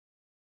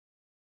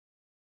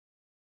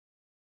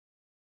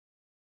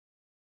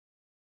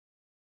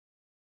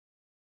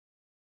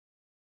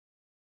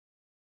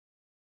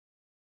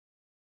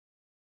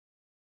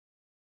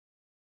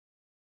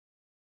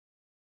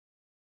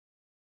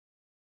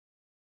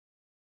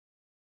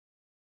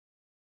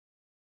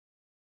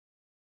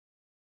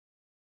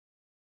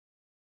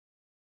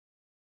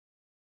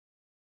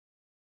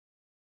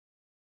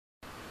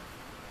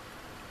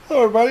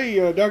Hello everybody,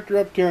 Dr.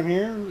 Uptown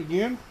here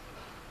again.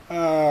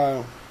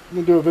 I'm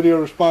going to do a video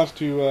response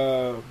to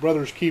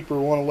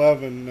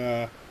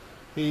Brotherskeeper111.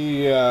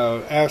 He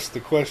asked the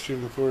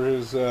question for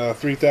his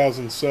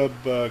 3,000 sub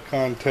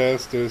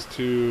contest as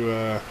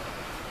to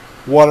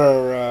what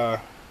our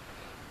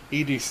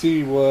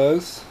EDC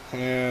was,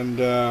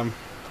 and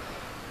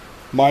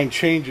mine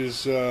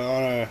changes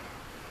on a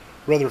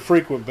rather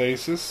frequent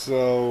basis,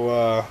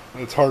 so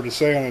it's hard to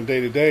say on a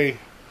day-to-day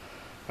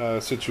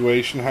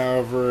situation.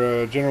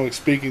 However, generally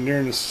speaking,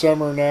 during the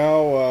summer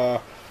now,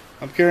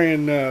 I'm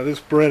carrying this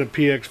Beretta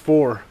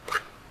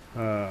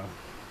PX4.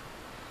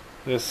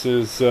 This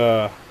is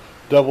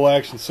double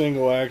action,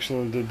 single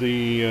action.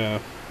 The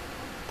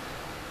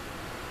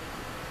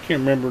can't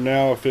remember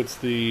now if it's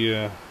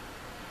the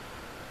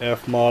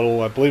F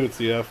model. I believe it's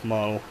the F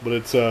model, but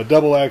it's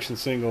double action,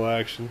 single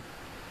action.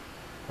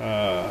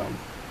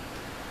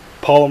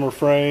 Polymer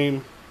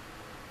frame.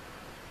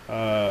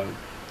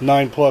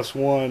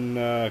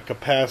 9+1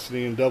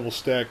 capacity and double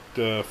stacked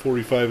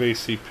 45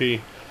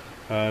 ACP.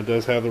 It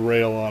does have the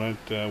rail on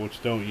it,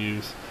 which don't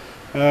use.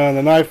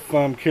 The knife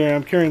I'm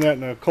carrying that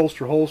in a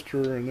Colster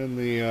holster, and then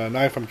the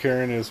knife I'm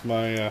carrying is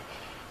my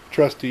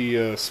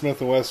trusty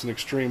Smith & Wesson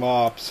Extreme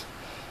Ops.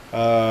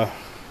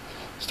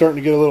 Starting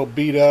to get a little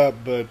beat up,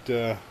 but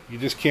you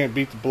just can't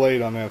beat the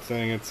blade on that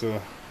thing. It's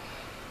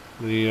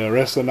the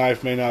rest of the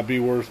knife may not be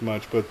worth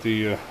much, but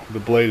the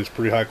blade is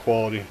pretty high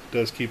quality. It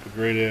does keep a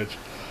great edge.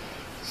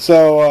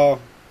 So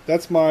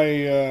that's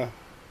my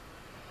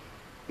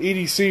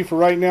EDC for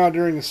right now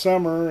during the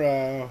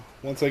summer.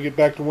 Once I get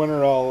back to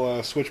winter,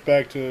 I'll switch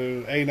back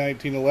to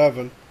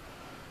A1911.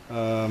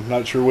 I'm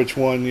not sure which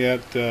one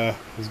yet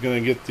is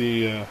going to get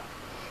the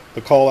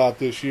call out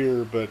this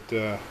year, but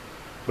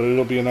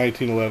it'll be a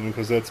 1911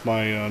 because that's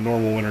my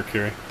normal winter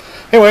carry.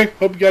 Anyway,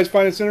 hope you guys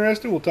find this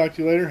interesting. We'll talk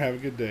to you later. Have a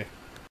good day.